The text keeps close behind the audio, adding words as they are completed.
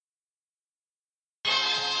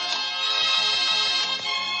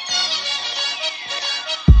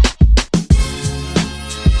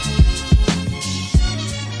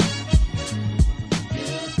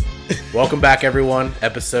Welcome back, everyone.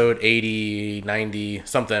 Episode 80, 90,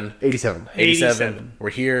 something. 87. 87. We're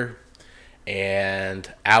here,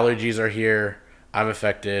 and allergies are here. I'm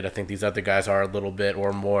affected. I think these other guys are a little bit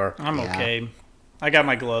or more. I'm okay. I got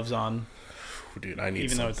my gloves on. Dude, I need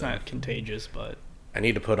even though it's something. not contagious, but I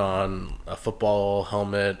need to put on a football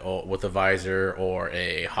helmet with a visor or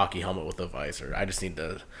a hockey helmet with a visor. I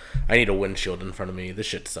need a windshield in front of me. This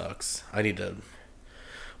shit sucks. I need to.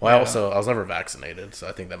 Well, Yeah. I was never vaccinated, so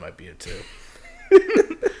I think that might be it too.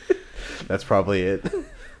 That's probably it.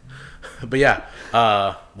 But yeah,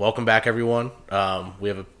 welcome back, everyone. We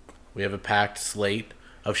have a packed slate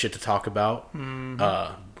of shit to talk about.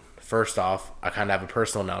 First off, I kind of have a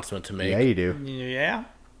personal announcement to make. Yeah, you do. yeah.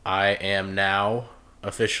 I am now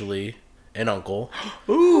officially an uncle.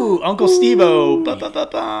 Ooh, Uncle Steve-O. Blah, blah,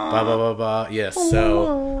 blah, blah. Yes,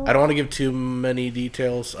 so I don't want to give too many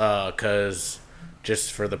details because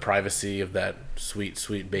just for the privacy of that sweet,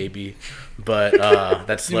 sweet baby. But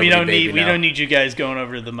that's We don't need you guys going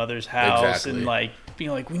over to the mother's house Exactly. and like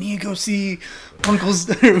being like, we need to go see Uncle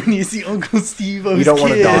Steve-O's You don't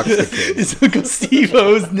want to kid. dox the kid. It's Uncle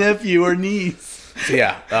Steve-O's nephew or niece. So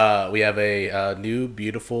yeah, we have a new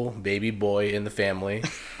beautiful baby boy in the family.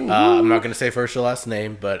 I'm not going to say first or last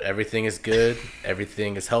name, but everything is good.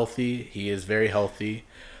 Everything is healthy. He is very healthy.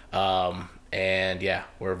 And yeah,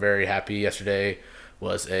 we're very happy. Yesterday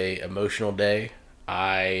was a emotional day.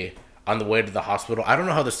 On the way to the hospital, I don't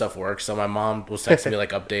know how this stuff works. So my mom was texting me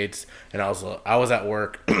like updates, and I was at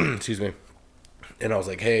work, excuse me, and I was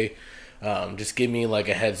like, hey, just give me like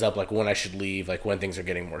a heads up, like when I should leave, like when things are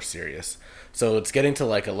getting more serious. So it's getting to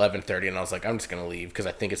like 11:30, and I was like, I'm just gonna leave because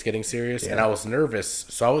I think it's getting serious, and I was nervous,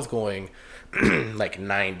 so I was going like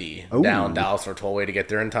 90 down Dallas or Tollway to get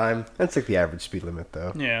there in time. That's like the average speed limit,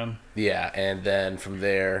 though. Yeah. Yeah, and then from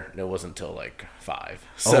there, it wasn't until like 5.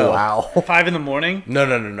 So, Oh, wow. 5 in the morning? No.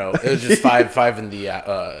 It was just 5 in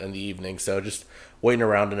the evening. So just waiting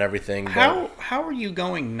around and everything. How are you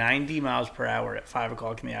going 90 miles per hour at 5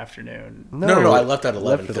 o'clock in the afternoon? No. I left at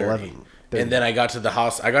 11:30. 11:30. And then I got to the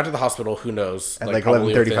hospital. Who knows? At like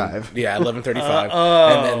probably 11:35. within- Yeah, 11:35.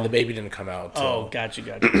 And then the baby didn't come out. Till, Oh, gotcha.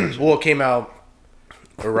 Well, it came out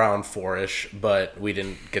around 4-ish, but we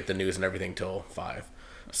didn't get the news and everything till 5.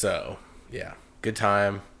 So yeah, good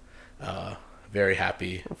time. Very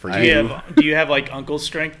happy For I- you. Do you have like uncle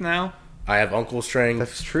strength now? I have uncle strength.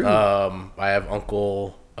 That's true. I have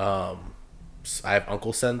uncle. I have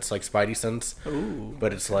uncle sense, like Spidey sense. Ooh.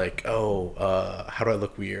 But it's like, how do I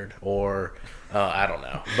look weird? Or I don't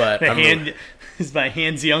know. But Is my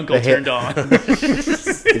handsy uncle The hand- turned on?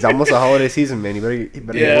 It's almost a holiday season, man. You better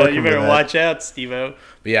get Yeah, working you with better that. watch out, Steve-O.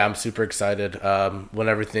 But yeah, I'm super excited. When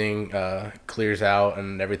everything clears out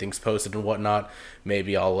and everything's posted and whatnot,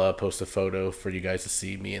 maybe I'll post a photo for you guys to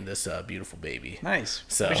see me and this beautiful baby. Nice.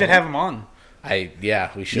 So- We should have him on.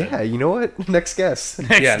 We should. Yeah, you know what? Next guess.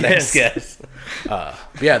 Next guess. But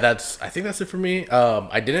yeah, I think that's it for me.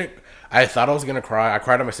 I thought I was gonna cry. I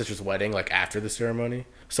cried at my sister's wedding, like after the ceremony.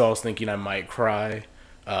 So I was thinking I might cry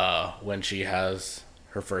when she has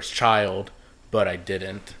her first child, but I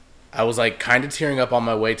didn't. I was like kind of tearing up on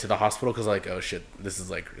my way to the hospital because like, oh shit, this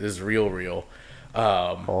is real.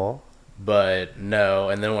 Aw. But no.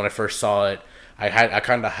 And then when I first saw it, I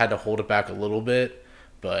kind of had to hold it back a little bit.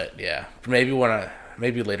 But yeah, maybe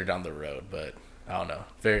later down the road. But I don't know.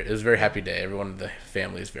 It was a very happy day. Everyone in the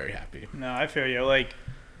family is very happy. No, I feel you.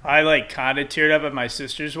 I kind of teared up at my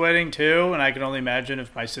sister's wedding too, and I can only imagine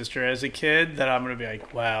if my sister has a kid that I'm gonna be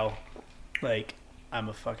like, wow, like I'm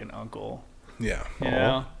a fucking uncle. Yeah. You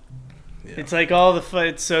know? Yeah. It's like all the fun.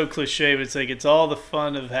 It's so cliche, but it's like it's all the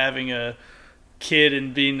fun of having a kid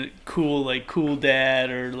and being cool, like cool dad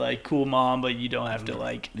or like cool mom, but you don't have to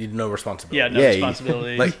like. You no responsibility. Yeah, no Yeah,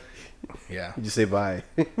 responsibility. Like, yeah. You just say bye.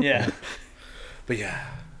 yeah. But yeah,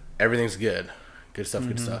 everything's good. Good stuff.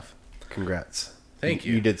 Good stuff. Congrats. Thank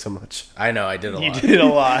you. You did so much. I know. I did a You lot. did a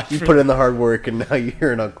lot. You put in the hard work, and now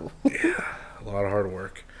you're an uncle. A lot of hard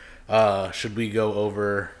work. Should we go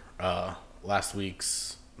over last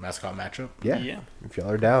week's mascot matchup? Yeah. Yeah. If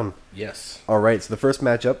y'all are down. Yes. All right. So the first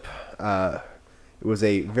matchup, it was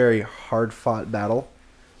a very hard-fought battle.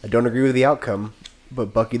 I don't agree with the outcome,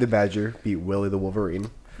 but Bucky the Badger beat Willie the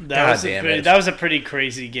Wolverine. God damn it. That was a pretty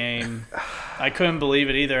crazy game. I couldn't believe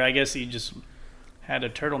it either. I guess he just had a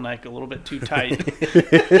turtleneck a little bit too tight.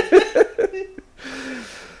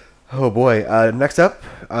 Oh boy. Next up,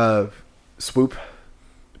 Swoop.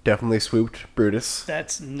 Definitely swooped Brutus.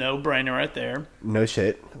 That's no brainer right there. No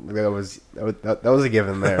shit. That was a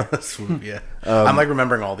given there. Swoop, yeah. I'm like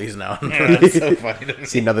remembering all these now. It's so funny to me.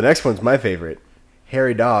 See, now the next one's my favorite.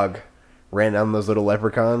 Hairy Dog ran down those little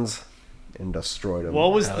leprechauns and destroyed him.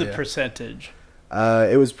 What was Hell the yeah. percentage?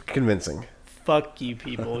 It was convincing. Fuck you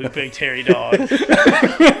people who picked Harry Dog.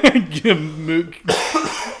 Mook.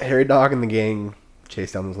 Harry Dog and the gang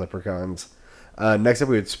chased down those leprechauns. Next up,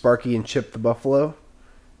 we had Sparky and Chip the Buffalo.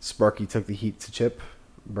 Sparky took the heat to Chip,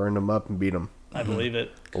 burned him up, and beat him. I believe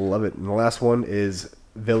it. Love it. And the last one is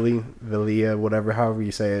Villia, whatever, however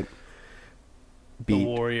you say it. The Beat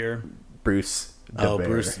Warrior. Bruce the Bear.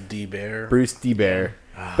 Bruce D. Bear. Bruce D. Bear.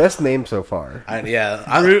 Best name so far.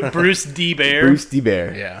 Bruce D. Bear. Bruce D.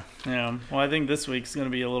 Bear. Yeah. Yeah. Well, I think this week's going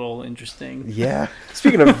to be a little interesting. Yeah.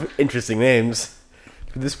 Speaking of interesting names,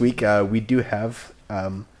 for this week we do have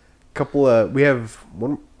we have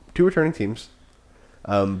two returning teams.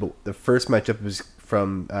 But the first matchup is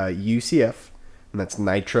from UCF, and that's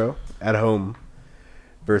Nitro at home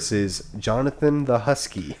versus Jonathan the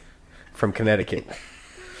Husky from Connecticut.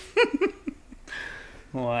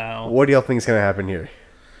 Wow. What do y'all think is going to happen here?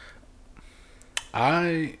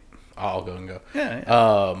 I'll go and go.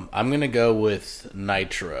 Yeah. I'm gonna go with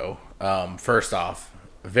Nitro. First off,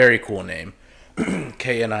 very cool name,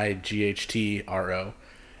 KNIGHTRO,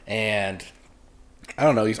 and I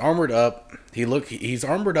don't know. He's armored up. He's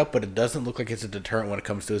armored up, but it doesn't look like it's a deterrent when it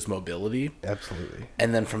comes to his mobility. Absolutely.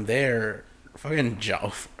 And then from there, fucking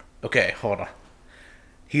Okay, hold on.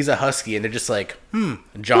 He's a husky, and they're just like,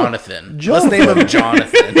 Jonathan. Let's name him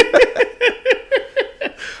Jonathan.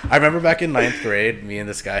 I remember back in 9th grade, me and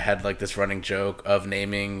this guy had like this running joke of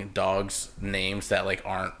naming dogs names that like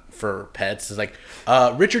aren't for pets. It's like,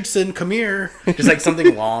 Richardson, come here. Just like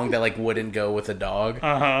something long that like wouldn't go with a dog.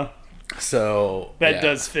 Uh-huh. So That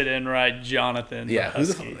does fit in right, Jonathan. the Yeah,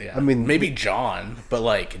 Husky. yeah. I mean- maybe John, but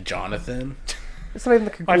like Jonathan. It's not even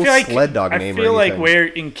like a I cool feel like sled dog name. I feel or like anything. we're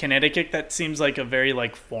in Connecticut. That seems like a very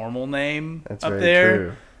like formal name That's up very there.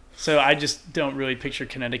 true. So I just don't really picture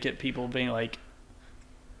Connecticut people being like,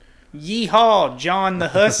 "Yeehaw, John the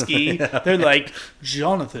Husky." They're like,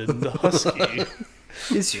 "Jonathan the Husky."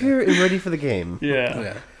 Is here and ready for the game. Yeah.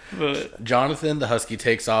 Yeah. But Jonathan the Husky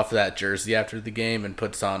takes off that jersey after the game and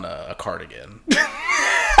puts on a cardigan.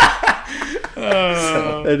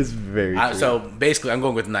 That is very true. So basically, I'm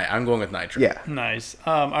going with Nitro. Yeah. nice.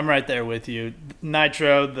 I'm right there with you.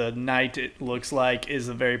 Nitro, the knight, it looks like, is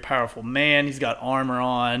a very powerful man. He's got armor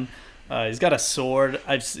on. He's got a sword.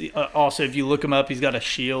 Also, if you look him up, he's got a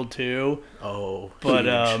shield too. Oh, But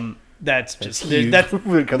huge. that's just Huge. that's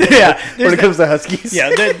when it comes yeah. when it comes to Huskies. Yeah,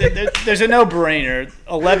 there's a no-brainer.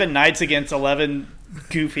 11 knights against 11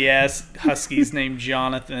 goofy-ass huskies named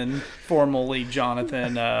Jonathan, formerly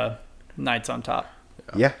Jonathan, knights on top.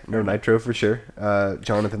 Yeah, no Nitro for sure.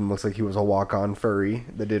 Jonathan looks like he was a walk-on furry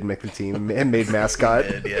that did make the team and made mascot.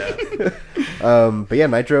 yeah. But yeah,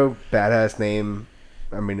 Nitro, badass name.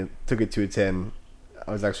 I mean, it took it to a 10.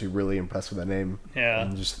 I was actually really impressed with that name. Yeah.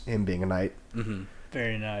 And just him being a knight.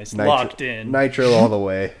 Very nice. Nitro, Locked in. Nitro all the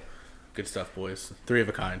way. Good stuff, boys. 3 of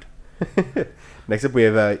a kind. Next up, we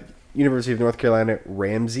have University of North Carolina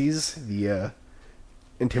Ramses, the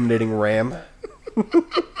intimidating ram.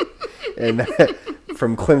 And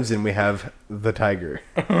from Clemson, we have the Tiger.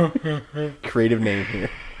 Creative name here.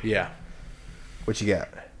 Yeah. What you got?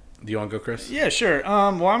 Do you want to go, Chris? Yeah, sure.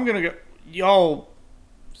 Well, I'm going to go. Y'all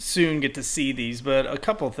soon get to see these, but a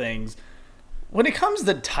couple things. When it comes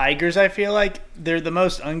to tigers, I feel like they're the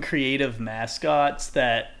most uncreative mascots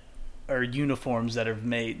that are uniforms that are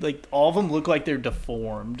made. Like, all of them look like they're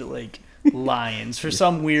deformed, like lions, for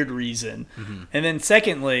some weird reason. And then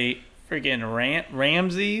secondly, freaking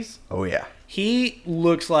Ramses. Oh, yeah. He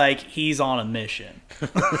looks like he's on a mission.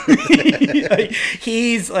 Like,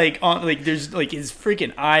 he's like on like there's like his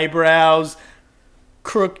freaking eyebrows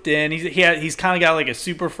crooked in. He's kind of got like a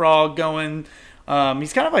super frog going.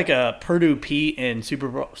 He's kind of like a Purdue Pete and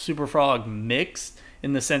super frog mix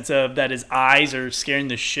in the sense of that his eyes are scaring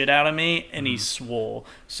the shit out of me and he's swole.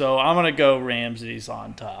 So I'm gonna go Ramses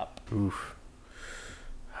on top. Oof.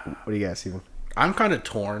 What do you got, Steven? I'm kind of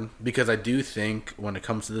torn because I do think when it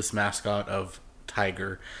comes to this mascot of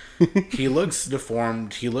Tiger, he looks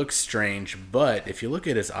deformed, he looks strange, but if you look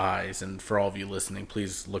at his eyes, and for all of you listening,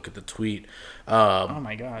 please look at the tweet. Oh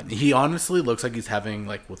my god. He honestly looks like he's having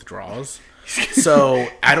like withdrawals. So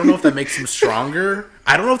I don't know if that makes him stronger.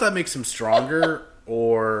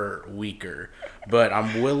 Or weaker, but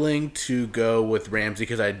I'm willing to go with Ramsey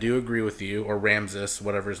because I do agree with you, or Ramses,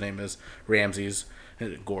 whatever his name is, Ramses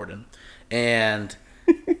Gordon, and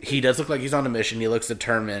he does look like he's on a mission. He looks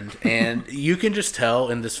determined, and you can just tell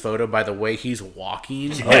in this photo by the way he's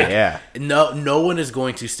walking. Oh, yeah. No one is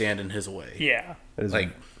going to stand in his way. Yeah. That is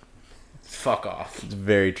Like, fuck off.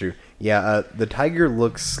 very true. Yeah, the Tiger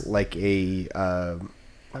looks like a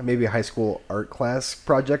maybe a high school art class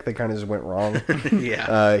project that kind of just went wrong.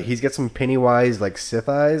 Yeah. He's got some Pennywise like Sith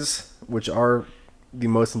eyes, which are the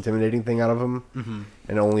most intimidating thing out of him,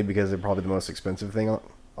 and only because they're probably the most expensive thing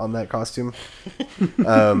on that costume.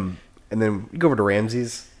 And then you go over to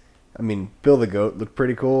Ramses. I mean, Bill the Goat looked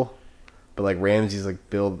pretty cool, but like Ramses like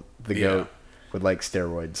Bill the Goat with like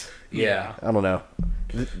steroids. Yeah. I don't know.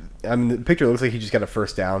 I mean, the picture looks like he just got a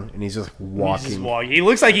first down and he's just walking. He's just walking. He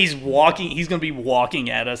looks like he's walking. He's going to be walking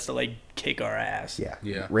at us to like kick our ass. Yeah.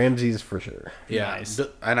 Yeah. Ramses for sure. Yeah, Nice.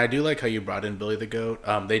 And I do like how you brought in Billy the Goat.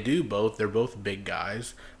 They do both. They're both big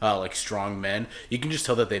guys, like strong men. You can just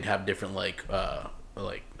tell that they'd have different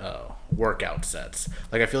workout sets.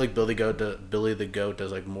 Like I feel like Billy the Goat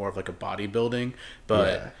does like more of like a bodybuilding,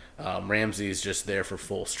 but Ramsey's just there for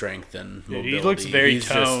full strength and mobility. He looks very he's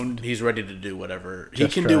toned. He's ready to do whatever he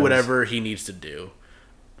Just can tries. do whatever he needs to do.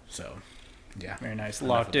 So, yeah, Very nice. Enough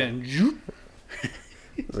Locked of in.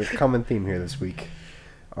 There's a common theme here this week.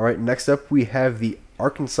 All right, next up we have the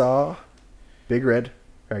Arkansas Big Red.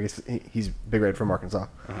 Or I guess he's Big Red from Arkansas.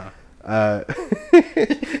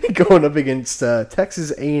 Going up against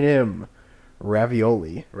Texas A&M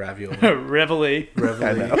Ravioli. Ravioli. Reveille.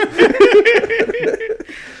 I know.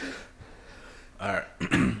 All right.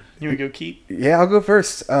 You want to go keep? Yeah, I'll go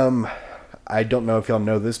first. I don't know if y'all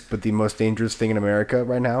know this, but the most dangerous thing in America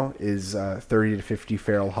right now is 30 to 50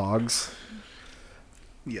 feral hogs.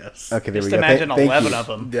 Yes. Okay, there Just we go. imagine Thank 11 you. of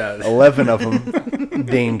them. Yeah. 11 of them.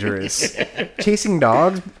 Dangerous. Chasing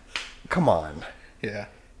dogs? Come on. Yeah.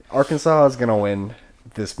 Arkansas is going to win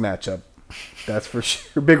this matchup. That's for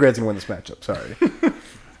sure. Big Red's going to win this matchup. Sorry.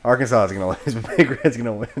 Arkansas is going to lose, but Big Red's going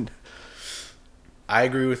to win. I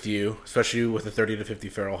agree with you, especially with the 30 to 50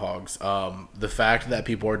 feral hogs. The fact that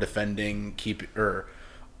people are defending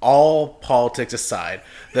all politics aside,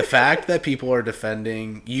 the fact that people are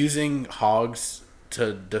using hogs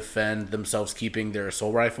to defend themselves, keeping their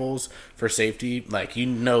assault rifles for safety, like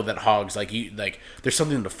that hogs, there's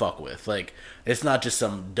something to fuck with. Like it's not just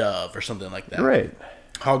some dove or something like that. Right.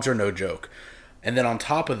 Hogs are no joke. And then on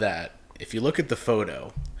top of that, if you look at the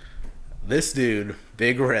photo, this dude,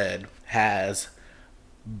 Big Red, has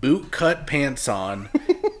boot cut pants on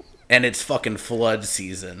and it's fucking flood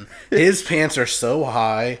season. His pants are so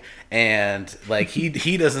high and like he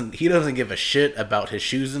doesn't give a shit about his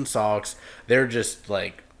shoes and socks. They're just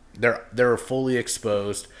like they're fully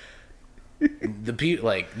exposed. The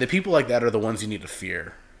people like that are the ones you need to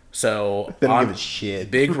fear. So They don't give a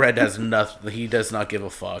shit. Big Red has nothing. He does not give a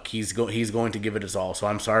fuck. He's going to give it his all. So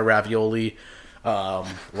I'm sorry, Ravioli.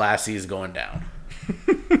 Lassie's going down.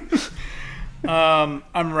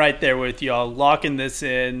 I'm right there with y'all, locking this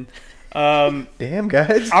in. Damn,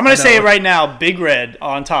 guys. I'm going to say it right now, Big Red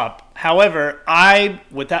on top. However,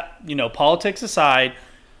 with that, politics aside,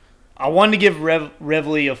 I wanted to give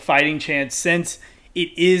Reveille a fighting chance since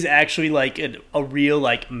it is actually like a real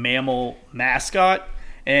like mammal mascot.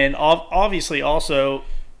 And obviously also,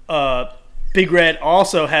 Big Red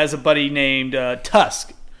also has a buddy named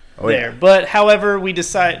Tusk. There. Yeah. But however, we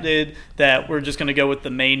decided that we're just going to go with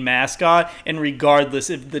the main mascot, and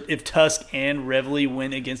regardless if Tusk and Reveille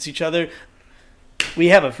win against each other, we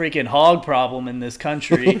have a freaking hog problem in this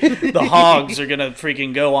country. The hogs are going to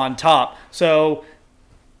freaking go on top. So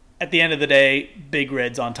at the end of the day, Big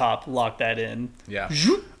Red's on top. Lock that in. Yeah.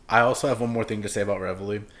 I also have one more thing to say about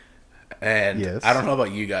Reveille. And Yes. I don't know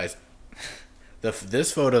about you guys.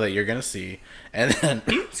 This photo that you're going to see, and then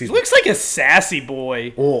He looks like a sassy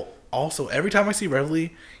boy. well, also every time I see Reveille,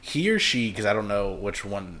 he or she, because I don't know which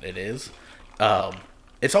one it is,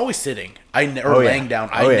 it's always sitting. Laying down.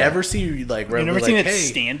 I never see like Reveille. You've never seen like, it hey,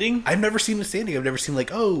 standing? I've never seen it standing. I've never seen like,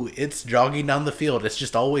 oh, it's jogging down the field. It's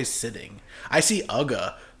just always sitting. I see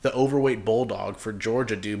Uga, the overweight bulldog for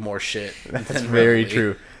Georgia, do more shit. That's than very Reveille.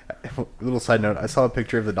 true. Little side note, I saw a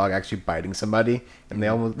picture of the dog actually biting somebody, and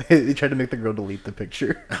they tried to make the girl delete the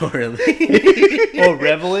picture. Oh, really? Oh,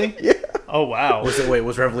 Reveille? Yeah. Oh, wow. Was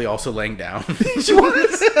Reveille also laying down? She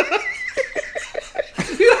was.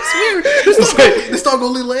 This dog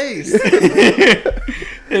only lays.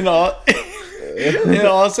 And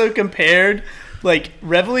also compared, like,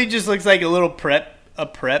 Reveille just looks like a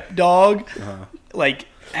prep dog. Uh-huh. Like,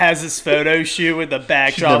 has this photo shoot with a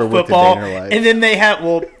backdrop never worked a football. day in her life. And then they have,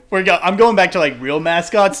 I'm going back to, like, real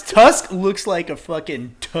mascots. Tusk looks like a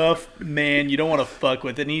fucking tough man you don't want to fuck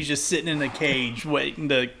with. And he's just sitting in a cage waiting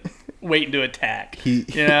to attack. He's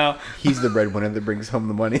the breadwinner that brings home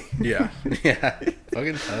the money. Yeah.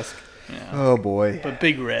 Fucking Tusk. Yeah. Oh boy. But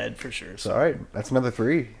Big Red, for sure. It's all right. That's another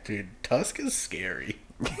 3. Dude, Tusk is scary.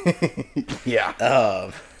 Yeah.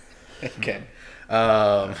 Okay.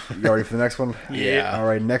 You ready for the next one? Yeah. All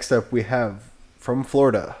right. Next up, we have from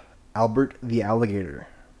Florida, Albert the alligator,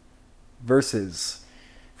 versus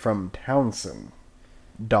from Townsend,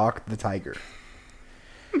 Doc the tiger.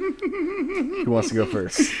 Who wants to go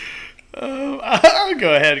first? I'll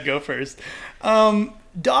go ahead and go first.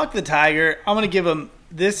 Doc the tiger, I'm gonna give him.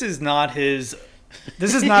 This is not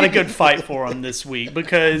a good fight for him this week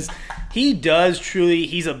because he does truly.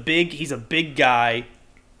 He's a big guy.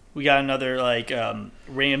 We got another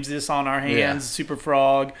Ramses on our hands, Yeah. Super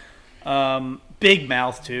Frog, big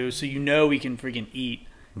mouth too. So we can freaking eat.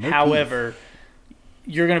 No However,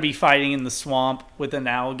 you're gonna be fighting in the swamp with an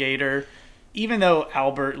alligator. Even though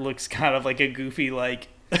Albert looks kind of like a goofy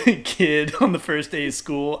kid on the first day of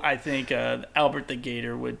school, I think Albert the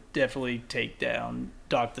gator would definitely take down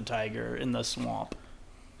Doc the tiger in the swamp.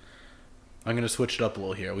 I'm gonna switch it up a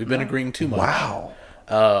little here. We've been agreeing too much. Wow.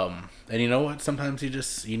 And you know what? Sometimes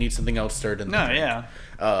you need something else stirred in the drink.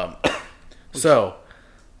 Yeah. So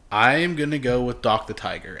I'm gonna go with Doc the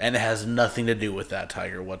tiger, and it has nothing to do with that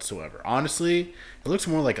tiger whatsoever. Honestly, it looks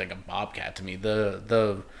more like a bobcat to me.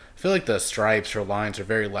 I feel like the stripes or lines are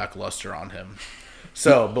very lackluster on him.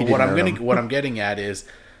 So, but what I'm getting at is,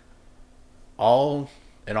 in all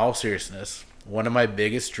seriousness, one of my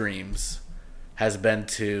biggest dreams has been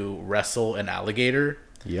to wrestle an alligator.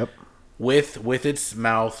 Yep. With its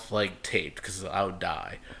mouth taped because I would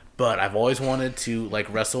die. But I've always wanted to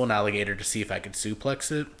wrestle an alligator to see if I could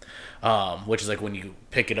suplex it, which is when you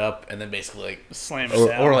pick it up and then basically slam it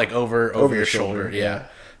down. or over your shoulder. shoulder, Yeah. yeah.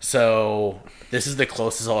 So this is the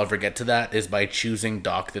closest I'll ever get to that is by choosing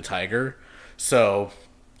Doc the tiger. So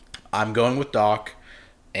I'm going with Doc,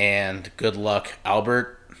 and good luck,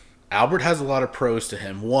 Albert. Albert has a lot of pros to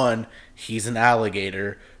him. One, he's an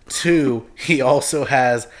alligator. Two, he also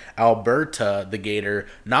has Alberta, the gator,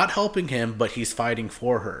 not helping him, but he's fighting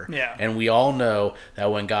for her. Yeah. And we all know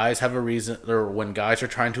that when guys have a reason, or when guys are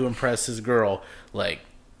trying to impress his girl,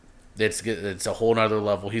 it's a whole nother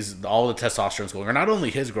level. All the testosterone's going, or not only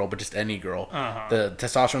his girl, but just any girl. Uh-huh. The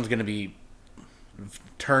testosterone's going to be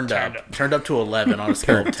turned up to 11 on a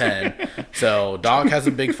scale of 10. So Doc has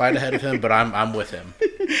a big fight ahead of him, but I'm with him.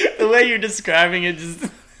 The way you're describing it,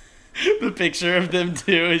 just the picture of them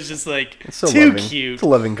two is just It's so too loving. cute. It's a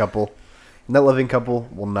loving couple. And that loving couple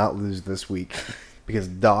will not lose this week because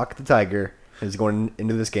Doc the tiger is going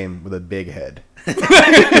into this game with a big head. y'all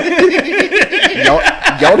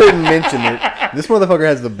didn't mention it. This motherfucker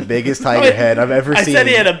has the biggest tiger head I've ever seen. I said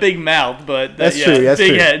he had a big mouth, but That's true. That's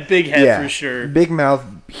big true. Big head Yeah. for sure. Big mouth,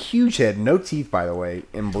 huge head, no teeth, by the way,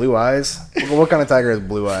 and blue eyes. What kind of tiger has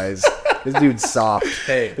blue eyes? This dude's soft.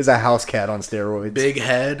 Hey. This is a house cat on steroids. Big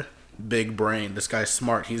head, big brain. This guy's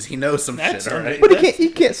smart. He knows some That's shit, all right? But he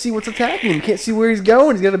can't see what's attacking him. He can't see where he's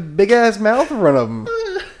going. He's got a big ass mouth in front of him.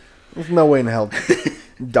 There's no way in hell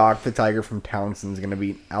Doc the tiger from Townsend's gonna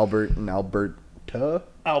beat Albert and Alberta,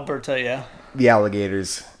 Alberta, yeah. the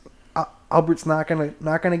alligators. Albert's not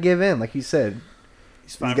gonna give in, like you said.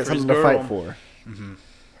 He's He's fine got for his something to girl. fight for.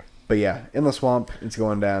 But yeah, in the swamp, it's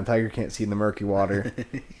going down. Tiger can't see in the murky water.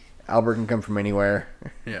 Albert can come from anywhere.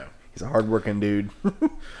 Yeah. He's a hardworking dude.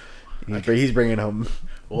 He's bringing home.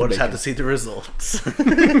 We'll just have to see the results.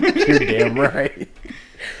 You're damn right.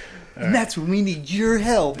 And that's when we need your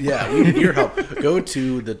help. Yeah, we need your help. Go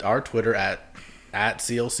to our Twitter at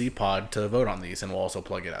CLC Pod to vote on these, and we'll also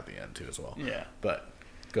plug it at the end too as well. Yeah. But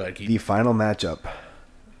go ahead, Keith. The final matchup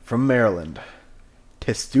from Maryland,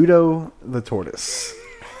 Testudo the tortoise.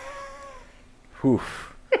 Whew.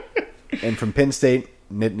 And from Penn State,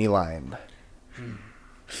 Nittany Lion.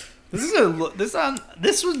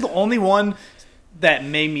 This was the only one that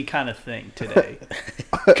made me kind of think today.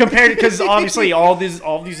 Compared, because obviously all these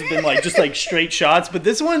have been just straight shots, but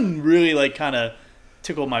this one really kind of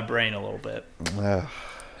tickled my brain a little bit. Ugh.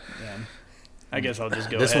 Yeah. I guess I'll just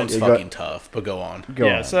go This ahead. one's Yeah, fucking tough, but go on. Go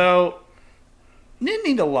on. So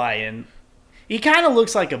Nittany the lion, he kind of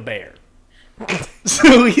looks like a bear.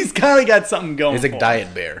 So he's kind of got something going. He's for a him.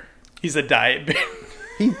 diet bear. He's a diet bear.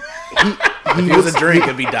 If he was a drink,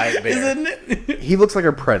 it'd be diet bear. Isn't it? He looks like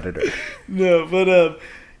a predator. No, but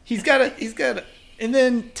he's got a, and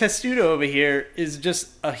then Testudo over here is just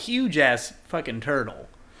a huge ass fucking turtle.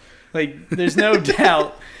 There's no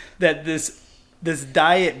doubt that this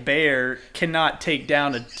diet bear cannot take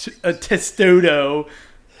down a Testudo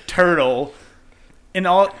turtle.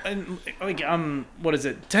 What is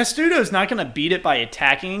it? Testudo's not gonna beat it by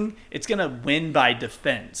attacking. It's gonna win by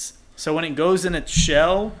defense. So when it goes in its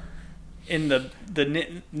shell, in the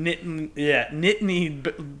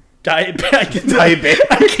Nittany diet bear,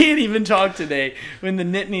 I can't even talk today. When the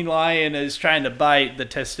Nittany lion is trying to bite the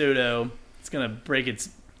Testudo, it's gonna break its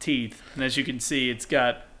teeth, and as you can see, it's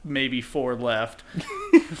got maybe 4 left.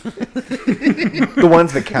 The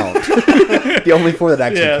ones that count. The only 4 that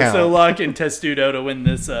actually count. So lock in Testudo to win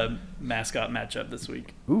this mascot matchup this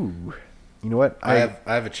week. Ooh. You know what? I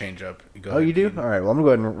have a change up. Oh, you do? All right. Well, I'm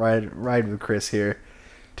going to go ahead and ride with Chris here.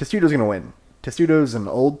 Testudo's going to win. Testudo's an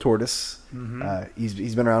old tortoise. Mm-hmm.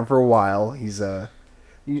 He's been around for a while.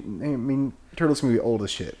 Turtles can be old as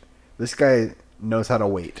shit. This guy knows how to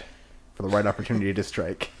wait for the right opportunity to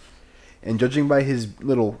strike. And judging by his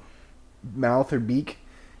little mouth or beak, it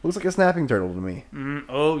looks like a snapping turtle to me.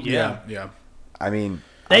 Oh, yeah. Yeah. I mean...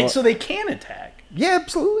 So they can attack. Yeah,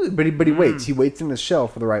 absolutely. But he waits. He waits in his shell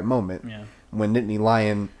for the right moment. Yeah. When Nittany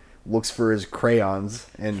Lion looks for his crayons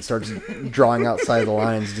and starts drawing outside the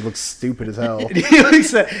lines, he looks stupid as hell.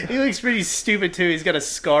 he looks pretty stupid, too. He's got a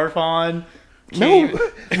scarf on. No,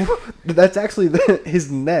 that's actually his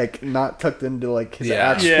neck, not tucked into like his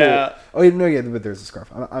actual. Yeah. Oh, no, yeah, but there's a scarf.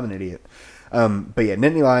 I'm an idiot. But yeah,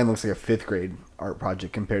 Nittany Lion looks like a 5th grade art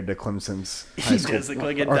project compared to Clemson's high He school does look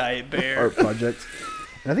like a diet bear. art project.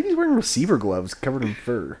 And I think he's wearing receiver gloves covered in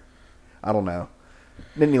fur. I don't know.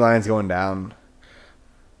 Nittany Lion's going down.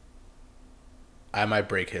 I might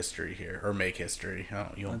break history here or make history. You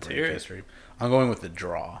won't Let's break hear it. history. I'm going with the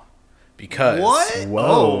draw because What?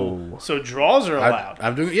 Whoa. Oh, so draws are allowed.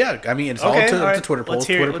 I'm doing. Yeah, I mean it's Okay, all to all right. Twitter polls. Let's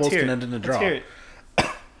hear it, Twitter let's polls hear can it. end in a Let's draw. hear it.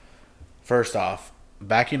 First off,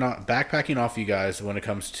 backpacking off you guys when it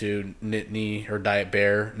comes to Nittany or Diet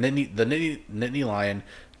Bear. Nittany Lion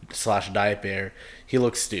 / Diet Bear. He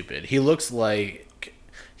looks stupid. He looks like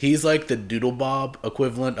he's like the Doodle Bob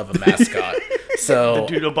equivalent of a mascot. So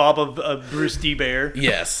The Doodle Bob of Bruce D. Bear.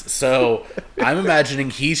 yes. So I'm imagining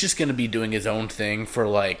he's just going to be doing his own thing for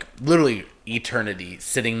like literally eternity,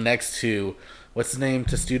 sitting next to what's his name,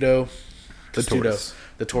 Testudo. tortoise.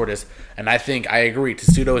 The tortoise. And I agree,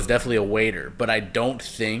 Testudo is definitely a waiter, but I don't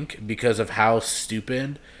think because of how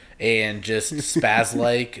stupid and just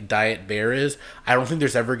spaz-like Diet Bear is, I don't think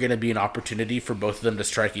there's ever going to be an opportunity for both of them to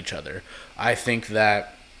strike each other. I think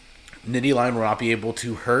that Nittany Lion will not be able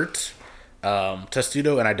to hurt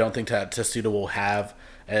Testudo, and I don't think that Testudo will have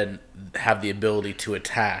the ability to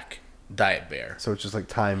attack Diet Bear. So it's just like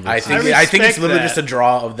time. I think it's literally just a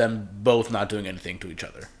draw of them both not doing anything to each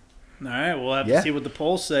other. All right, we'll have to see what the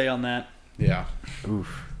polls say on that. Yeah.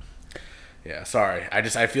 Oof. Yeah, sorry. I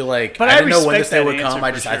feel like But I I didn't know when this respect day that would come.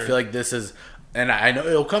 answer for I sure. feel like this is, and I know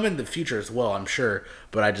it'll come in the future as well, I'm sure,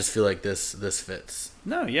 but I just feel like this fits.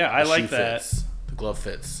 No, yeah, I The like shoe that. fits. The glove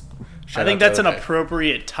fits. I think that's an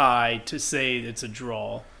appropriate tie to say it's a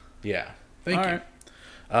draw. Yeah. Thank All you.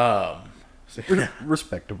 right.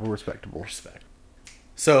 Respectable. Respect.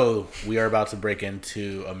 So we are about to break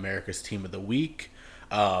into America's Team of the Week.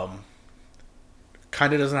 Kind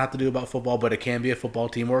of doesn't have to do about football, but it can be a football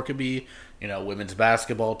team, or it could be, women's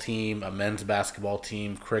basketball team, a men's basketball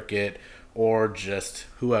team, cricket, or just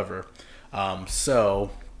whoever.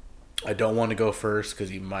 So I don't want to go first because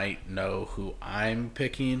you might know who I'm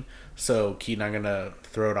picking. So Keaton, I'm gonna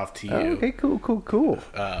throw it off to you. Okay, cool.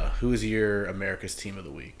 Who is your America's Team of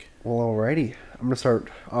the Week? Well, alrighty. I'm going to start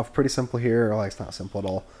off pretty simple here. Well, it's not simple at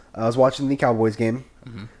all. I was watching the Cowboys game.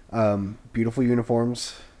 Beautiful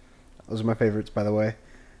uniforms. Those are my favorites, by the way.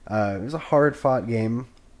 It was a hard-fought game.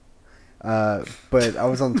 But I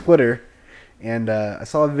was on Twitter, and I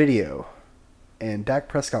saw a video. And Dak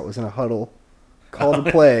Prescott was in a huddle, called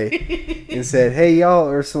a play, and said, "Hey, y'all,"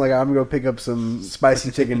 or something like, "I'm going to go pick up some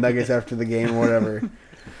spicy chicken nuggets after the game," or whatever.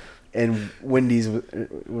 And Wendy's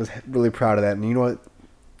was really proud of that. And you know what?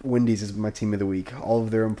 Wendy's is my team of the week. All of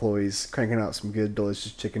their employees cranking out some good,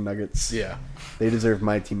 delicious chicken nuggets. Yeah, They deserve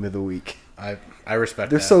my team of the week. I respect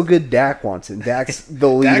They're that. so good, Dak wants it. Dak's the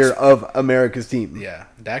leader of America's team. Yeah,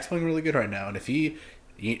 Dak's playing really good right now, and if he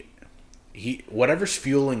whatever's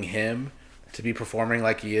fueling him to be performing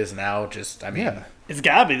like he is now, Yeah. It's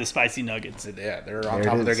got to be the spicy nuggets. yeah, they're on There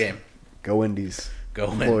top it of their is. game. Go Wendy's.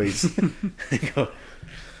 Go Employees. Go.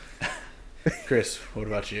 Chris, what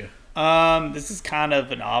about you? This is kind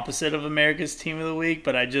of an opposite of America's Team of the Week,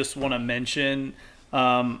 but I just want to mention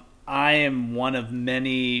I am one of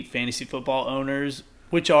many fantasy football owners,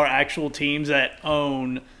 which are actual teams that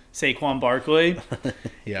own Saquon Barkley.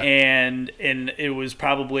 Yeah, And it was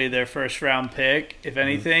probably their first round pick, if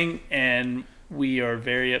anything, and we are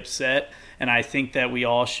very upset. And I think that we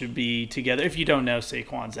all should be together. If you don't know,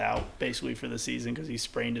 Saquon's out basically for the season because he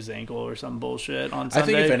sprained his ankle or some bullshit on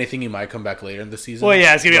Sunday. I think if anything, he might come back later in the season. Well,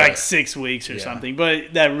 yeah, it's gonna be but- like 6 weeks or Yeah. something,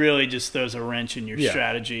 but that really just throws a wrench in your Yeah.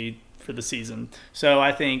 strategy for the season. So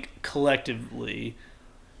I think collectively,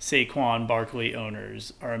 Saquon Barkley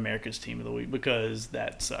owners are America's Team of the Week because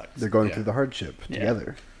that sucks. They're going Yeah. through the hardship Yeah.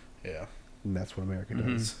 together. Yeah. And that's what America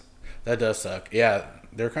Mm-hmm. does. That does suck. Yeah,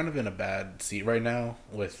 they're kind of in a bad seat right now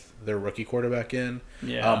with their rookie quarterback in.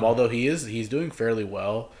 Yeah. Although he's doing fairly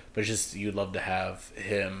well, but it's just you'd love to have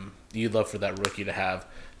him. You'd love for that rookie to have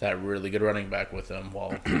that really good running back with him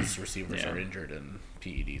while his receivers are injured and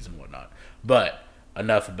PEDs and whatnot. But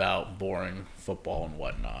enough about boring football and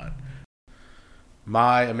whatnot.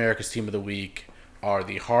 My America's Team of the Week are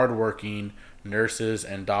the hardworking nurses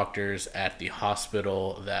and doctors at the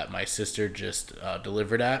hospital that my sister just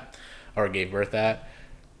delivered at or gave birth at.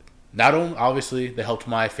 Not only, obviously, they helped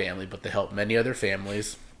my family, but they helped many other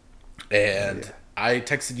families. And I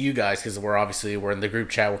texted you guys because we're in the group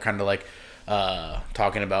chat. We're kind of like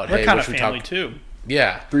talking about, We're hey, kind what of should we family talk? too.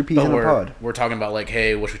 Yeah, 3 peas in a pod. We're talking about like,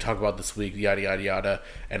 hey, what should we talk about this week? Yada yada yada.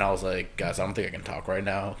 And I was like, guys, I don't think I can talk right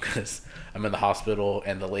now because I'm in the hospital.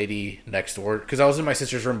 And the lady next door, because I was in my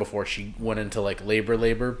sister's room before she went into like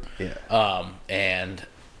labor. Yeah. And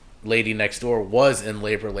lady next door was in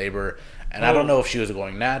labor. And I don't know if she was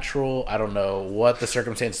going natural. I don't know what the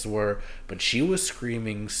circumstances were, but she was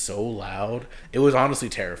screaming so loud. It was honestly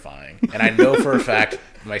terrifying. And I know for a fact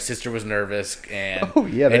my sister was nervous, and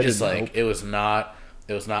it just like it was not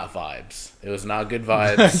vibes. It was not good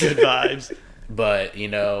vibes. Good vibes. But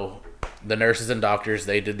the nurses and doctors,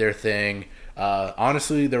 they did their thing.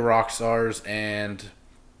 Honestly, they're rock stars, and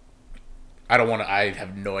I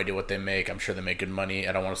have no idea what they make. I'm sure they make good money.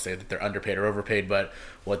 I don't want to say that they're underpaid or overpaid, but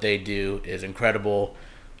what they do is incredible.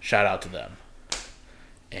 Shout out to them.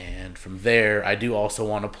 And from there, I do also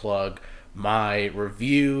want to plug my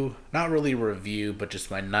review, not really review, but just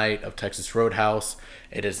my night of Texas Roadhouse.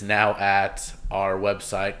 It is now at our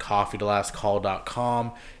website,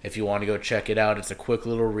 coffeetolastcall.com. If you want to go check it out, it's a quick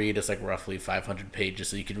little read. It's like roughly 500 pages,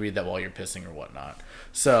 so you can read that while you're pissing or whatnot.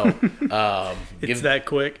 So, It's that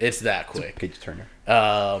quick. It's that quick. Page turner.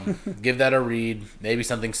 Give that a read. Maybe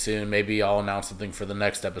something soon. Maybe I'll announce something for the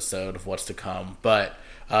next episode of what's to come. But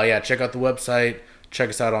check out the website. Check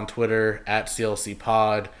us out on Twitter at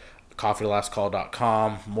CLCPod.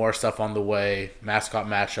 coffeetolastcall.com. More stuff on the way. Mascot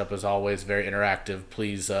matchup is always very interactive.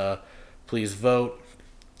 Please vote.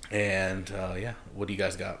 And what do you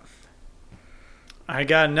guys got? I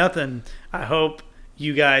got nothing. I hope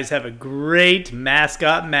you guys have a great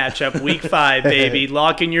mascot matchup week 5, baby.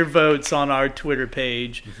 Lock in your votes on our Twitter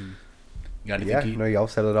page. Mm-hmm. You got anything? Yeah, no, y'all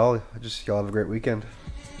said it all. Y'all have a great weekend.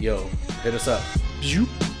 Yo, hit us up. Zoop.